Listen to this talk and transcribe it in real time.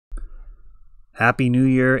Happy New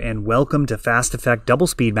Year and welcome to Fast Effect Double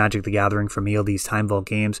Speed Magic the Gathering from ELD's Time Vault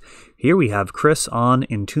Games. Here we have Chris on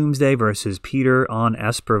Entombsday versus Peter on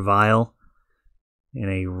Esper Vial. In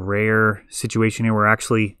a rare situation here where I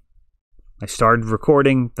started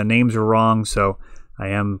recording, the names are wrong, so I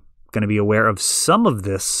am going to be aware of some of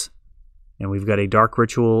this. And we've got a Dark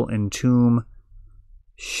Ritual, Entomb,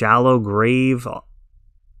 Shallow Grave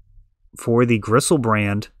for the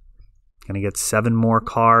Griselbrand. Going to get 7 more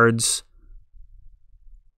cards.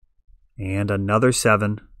 And another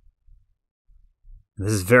 7.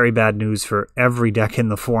 This is very bad news for every deck in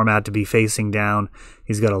the format to be facing down.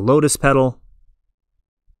 He's got a Lotus Petal.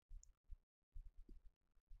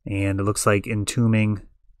 And it looks like Entombing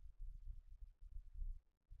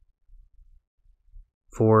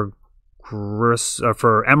for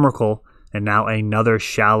Emrakul. And now another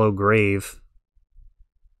Shallow Grave.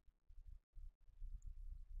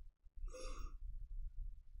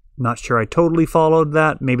 Not sure I totally followed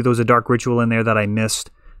that. Maybe there was a Dark Ritual in there that I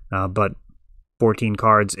missed. But 14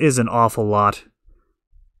 cards is an awful lot.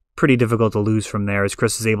 Pretty difficult to lose from there, as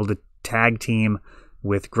Chris is able to tag team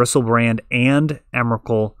with Griselbrand and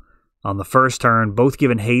Emrakul on the first turn, both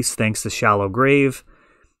given haste thanks to Shallow Grave.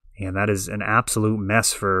 And that is an absolute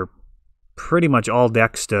mess for pretty much all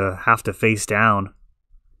decks to have to face down.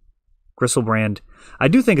 Griselbrand, I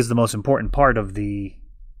do think, is the most important part of the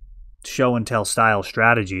show and tell style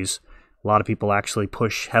strategies. A lot of people actually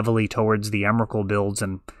push heavily towards the Emrakul builds,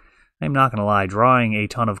 and I'm not going to lie, drawing a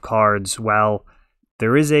ton of cards, while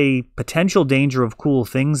there is a potential danger of cool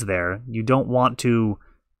things there, you don't want to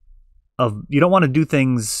do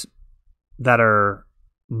things that are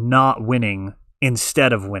not winning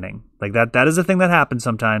instead of winning. Like that is a thing that happens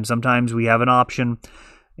sometimes. Sometimes we have an option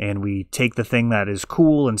and we take the thing that is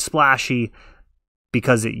cool and splashy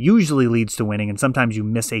because it usually leads to winning, and sometimes you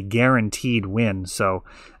miss a guaranteed win. So,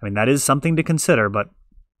 I mean, that is something to consider, but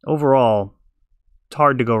overall, it's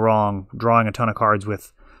hard to go wrong drawing a ton of cards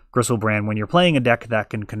with Griselbrand when you're playing a deck that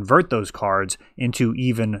can convert those cards into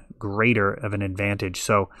even greater of an advantage.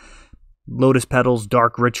 So, Lotus Petals,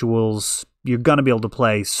 Dark Rituals, you're going to be able to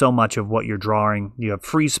play so much of what you're drawing. You have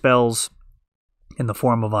free spells in the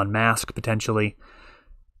form of Unmask, potentially,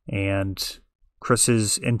 and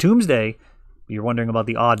Chris's Entombsday, you're wondering about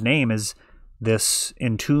the odd name, is this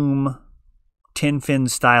Entomb Tin Fin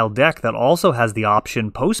style deck that also has the option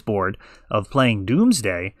post-board of playing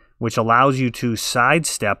Doomsday, which allows you to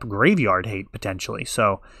sidestep Graveyard Hate potentially.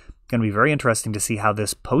 So it's going to be very interesting to see how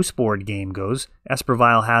this post-board game goes. Esper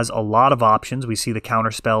Vial has a lot of options. We see the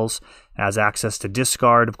counter spells, has access to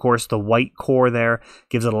discard. Of course, the white core there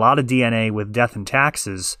gives it a lot of DNA with Death and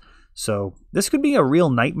Taxes. So this could be a real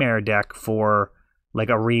nightmare deck for like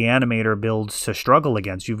a Reanimator build to struggle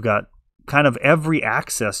against. You've got kind of every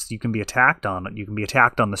axis you can be attacked on. You can be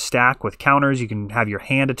attacked on the stack with counters. You can have your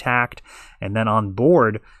hand attacked. And then on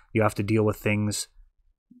board, you have to deal with things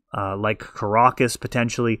like Karakas,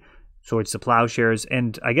 potentially, Swords to Plowshares.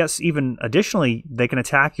 And I guess even additionally, they can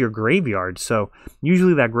attack your graveyard. So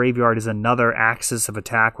usually that graveyard is another axis of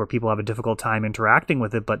attack where people have a difficult time interacting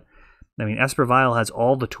with it. But, I mean, Esper Vial has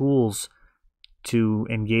all the tools to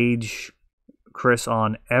engage Chris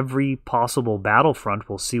on every possible battlefront.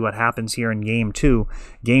 We'll see what happens here in Game 2.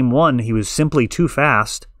 Game 1, he was simply too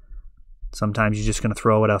fast. Sometimes you're just going to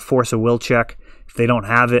throw it a Force of Will check. If they don't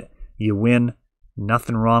have it, you win.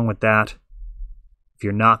 Nothing wrong with that. If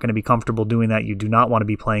you're not going to be comfortable doing that, you do not want to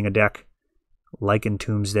be playing a deck like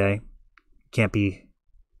Entombsday. Can't be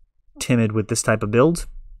timid with this type of build.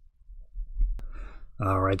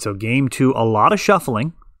 Alright, so Game 2, a lot of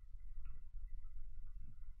shuffling.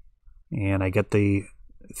 And I get the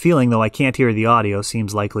feeling, though I can't hear the audio,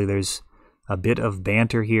 seems likely there's a bit of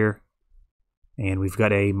banter here. And we've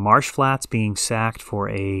got a Marsh Flats being sacked for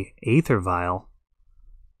a Aether Vial.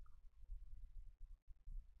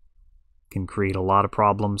 Can create a lot of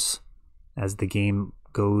problems as the game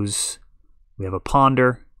goes. We have a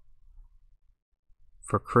Ponder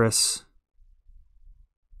for Chris.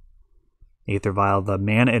 Aether Vial, the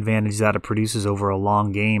mana advantage that it produces over a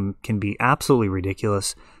long game can be absolutely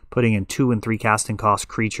ridiculous. Putting in 2 and 3 casting cost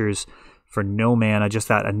creatures for no mana, just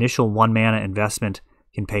that initial 1 mana investment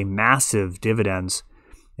can pay massive dividends.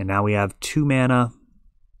 And now we have 2 mana.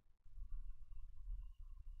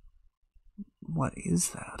 What is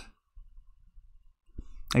that?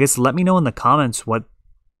 I guess let me know in the comments what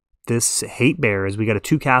this Hate Bear is. We got a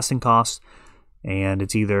 2 casting cost, and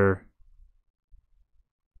it's either,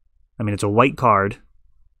 I mean, it's a white card.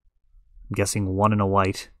 I'm guessing 1 and a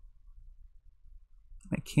white.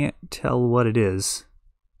 I can't tell what it is.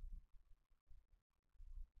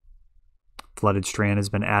 Flooded Strand has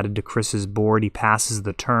been added to Chris's board. He passes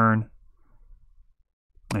the turn.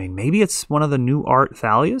 I mean, maybe it's one of the new art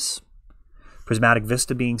Thalias? Prismatic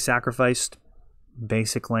Vista being sacrificed.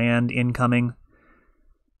 Basic land incoming.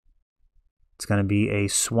 It's going to be a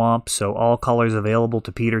swamp, so all colors available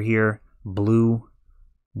to Peter here. Blue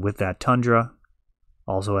with that Tundra.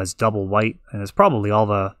 Also has double white, and it's probably all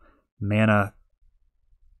the mana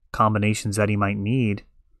combinations that he might need.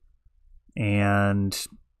 And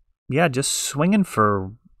yeah, just swinging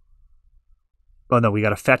for... Oh no, we got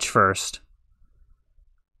to fetch first.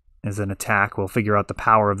 As an attack, we'll figure out the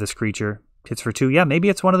power of this creature. Hits for 2. Yeah, maybe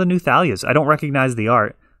it's one of the new Thalias. I don't recognize the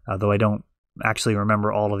art, though I don't actually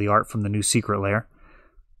remember all of the art from the new Secret Lair.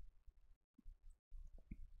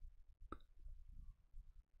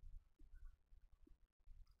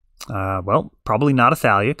 Well, probably not a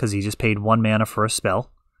Thalia, because he just paid 1 mana for a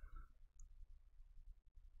spell.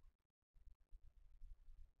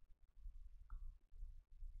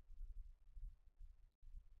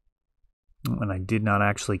 And I did not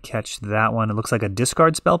actually catch that one. It looks like a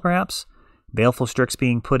discard spell, perhaps. Baleful Strix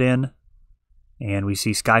being put in. And we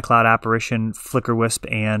see Skycloud Apparition, Flicker Wisp,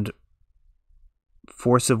 and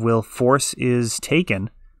Force of Will. Force is taken.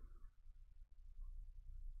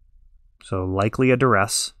 So likely a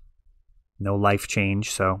Duress. No life change,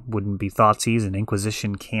 so wouldn't be Thoughtseize, and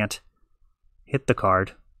Inquisition can't hit the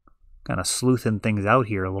card. Kind of sleuthing things out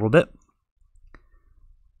here a little bit.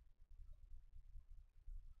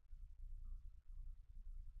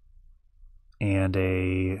 And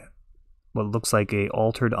what looks like a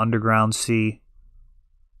Altered Underground Sea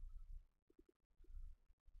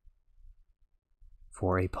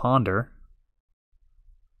for a Ponder.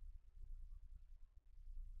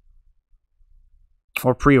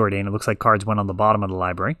 Or Preordain. It looks like cards went on the bottom of the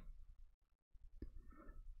library.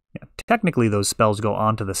 Yeah, technically, those spells go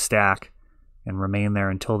onto the stack and remain there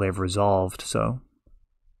until they've resolved. So,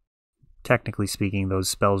 technically speaking, those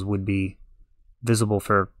spells would be visible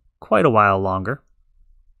for quite a while longer.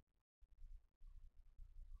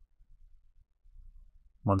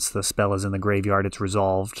 Once the spell is in the graveyard, it's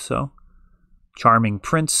resolved. So, Charming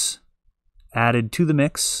Prince added to the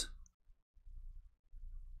mix.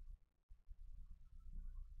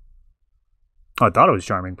 Oh, I thought it was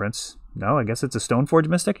Charming Prince. No, I guess it's a Stoneforge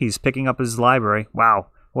Mystic. He's picking up his library. Wow,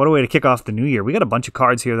 what a way to kick off the new year. We got a bunch of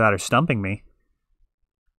cards here that are stumping me.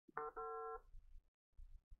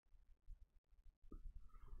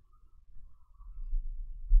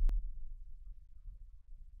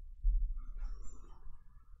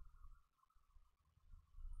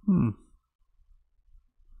 Hmm.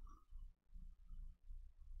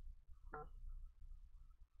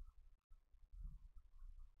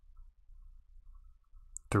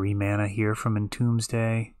 3 mana here from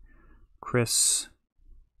Entombsday. Chris.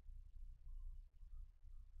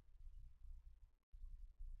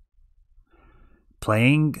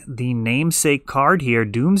 Playing the namesake card here,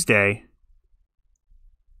 Doomsday.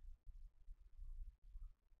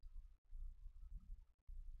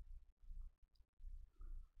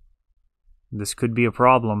 This could be a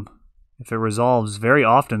problem. If it resolves, very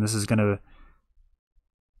often this is going to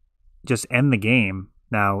just end the game.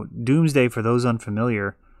 Now, Doomsday, for those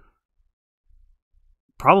unfamiliar,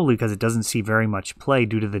 probably because it doesn't see very much play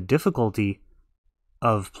due to the difficulty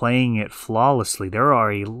of playing it flawlessly. There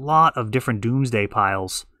are a lot of different Doomsday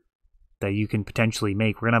piles that you can potentially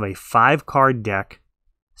make. We're going to have a 5-card deck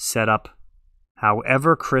set up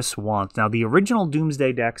however Chris wants. Now, the original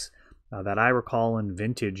Doomsday decks that I recall in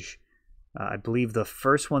Vintage, I believe the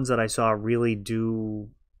first ones that I saw really do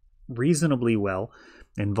reasonably well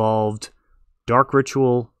involved Dark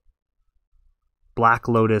Ritual, Black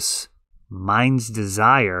Lotus, Mind's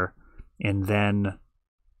Desire, and then,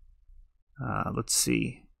 let's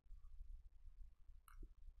see,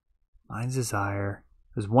 Mind's Desire.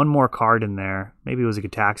 There's one more card in there. Maybe it was a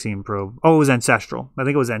Gitaxian Probe. Oh, it was Ancestral. I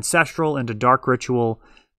think it was Ancestral into Dark Ritual,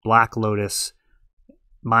 Black Lotus,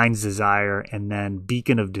 Mind's Desire, and then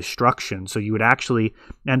Beacon of Destruction. So you would actually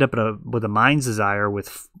end up with a Mind's Desire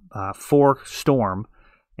with 4 Storm,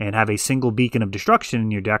 and have a single Beacon of Destruction in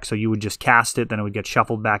your deck, so you would just cast it, then it would get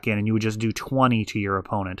shuffled back in, and you would just do 20 to your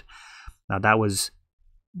opponent. Now, that was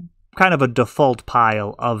kind of a default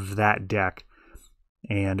pile of that deck.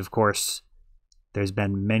 And, of course, there's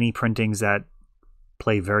been many printings that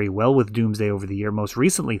play very well with Doomsday over the year. Most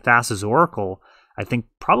recently, Thassa's Oracle, I think,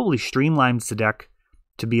 probably streamlines the deck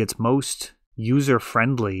to be its most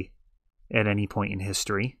user-friendly at any point in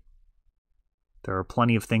history. There are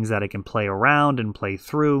plenty of things that it can play around and play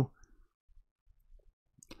through.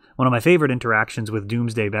 One of my favorite interactions with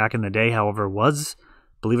Doomsday back in the day, however, was,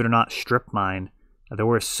 believe it or not, Strip Mine. There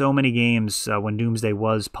were so many games when Doomsday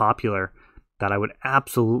was popular that I would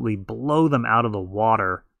absolutely blow them out of the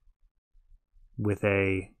water with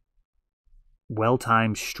a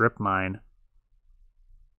well-timed strip mine.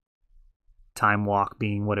 Time walk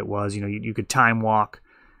being what it was. You know, you could time walk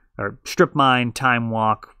or strip mine, time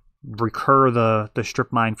walk, recur the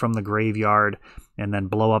strip mine from the graveyard, and then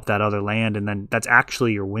blow up that other land, and then that's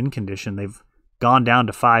actually your win condition. They've gone down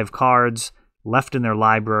to 5 cards left in their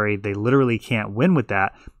library. They literally can't win with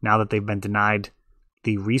that now that they've been denied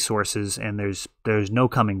the resources, and there's no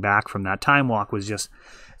coming back from that. Time walk was just,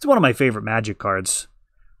 it's one of my favorite Magic cards.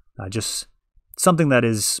 Just something that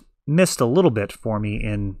is missed a little bit for me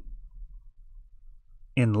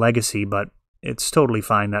in Legacy, but it's totally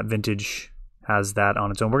fine that Vintage has that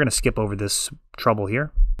on its own. We're going to skip over this trouble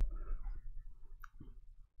here.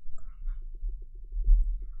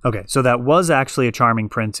 Okay, so that was actually a Charming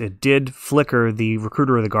Prince. It did flicker the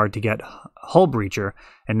Recruiter of the Guard to get Hull Breacher,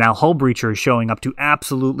 and now Hull Breacher is showing up to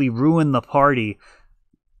absolutely ruin the party,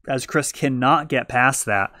 as Chris cannot get past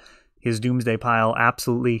that. His Doomsday pile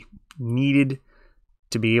absolutely needed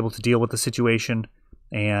to be able to deal with the situation,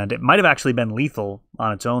 and it might have actually been lethal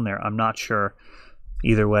on its own there. I'm not sure.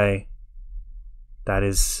 Either way, that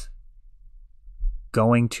is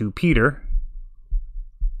going to Peter.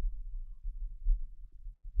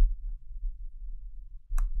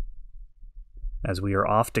 As we are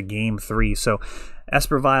off to game 3. So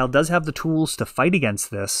Esper Vial does have the tools to fight against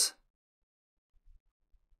this.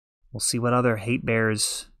 We'll see what other Hate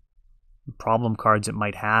Bears, problem cards it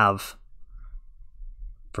might have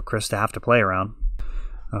for Chris to have to play around.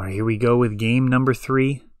 All right, here we go with game number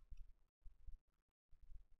 3.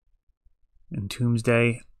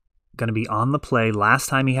 Entombsday going to be on the play. Last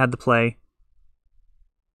time he had the play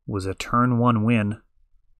was a turn 1 win.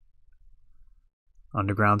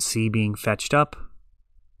 Underground Sea being fetched up.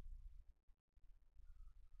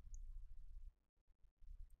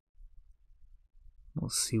 We'll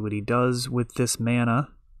see what he does with this mana.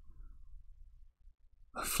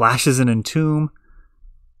 Flashes an Entomb.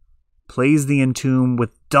 Plays the Entomb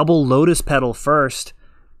with double Lotus Petal first.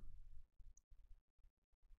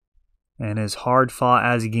 And as hard fought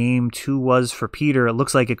as game 2 was for Peter, it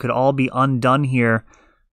looks like it could all be undone here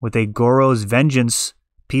with a Goro's Vengeance.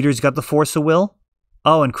 Peter's got the Force of Will.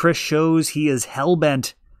 Oh, and Chris shows he is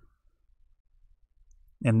hellbent.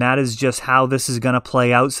 And that is just how this is going to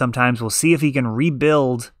play out sometimes. We'll see if he can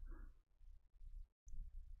rebuild.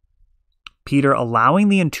 Peter allowing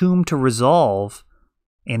the Entomb to resolve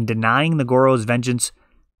and denying the Goro's Vengeance,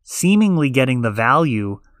 seemingly getting the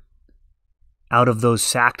value out of those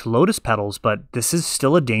sacked Lotus Petals, but this is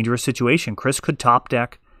still a dangerous situation. Chris could top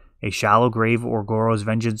deck a Shallow Grave or Goro's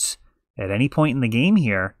Vengeance at any point in the game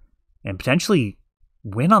here and potentially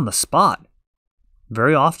win on the spot.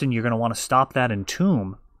 Very often you're going to want to stop that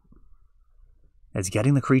Entomb, as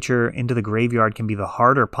getting the creature into the graveyard can be the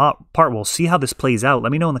harder part. We'll see how this plays out.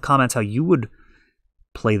 Let me know in the comments how you would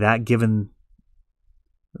play that given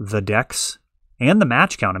the decks and the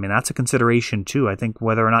match count. I mean, that's a consideration too. I think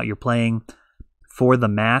whether or not you're playing for the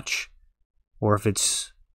match or if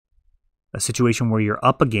it's a situation where you're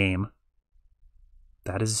up a game,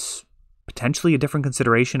 that is potentially a different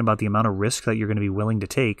consideration about the amount of risk that you're going to be willing to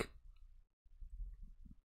take.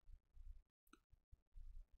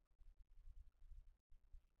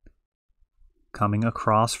 Coming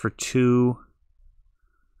across for 2.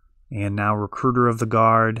 And now Recruiter of the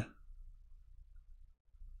Guard.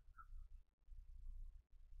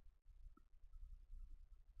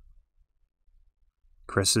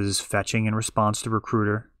 Chris is fetching in response to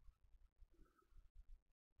Recruiter.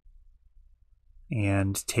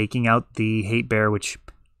 And taking out the Hate Bear, which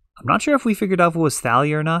I'm not sure if we figured out if it was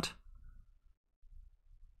Thalia or not.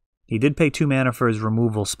 He did pay 2 mana for his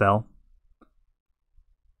removal spell,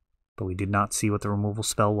 but we did not see what the removal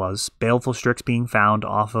spell was. Baleful Strix being found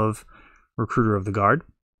off of Recruiter of the Guard.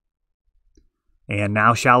 And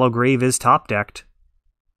now Shallow Grave is top decked.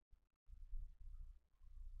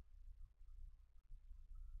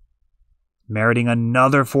 Meriting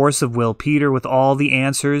another Force of Will. Peter with all the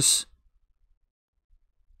answers.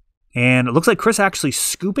 And it looks like Chris actually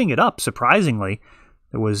scooping it up, surprisingly.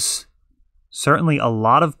 There was certainly a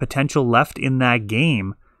lot of potential left in that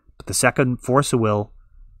game, but the second Force of Will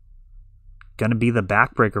going to be the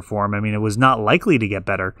backbreaker for him. I mean, it was not likely to get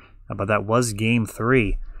better, but that was game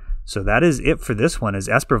 3. So that is it for this one, as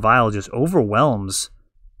Esper Vial just overwhelms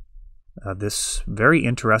this very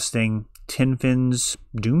interesting Tin Fins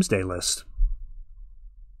Doomsday list.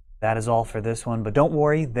 That is all for this one, but don't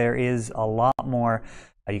worry, there is a lot more.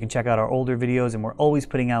 You can check out our older videos, and we're always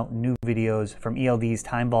putting out new videos from ELD's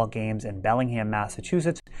Time Vault Games in Bellingham,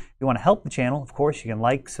 Massachusetts. If you want to help the channel, of course, you can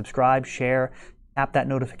like, subscribe, share, tap that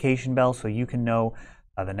notification bell so you can know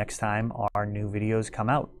the next time our new videos come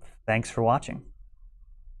out. Thanks for watching.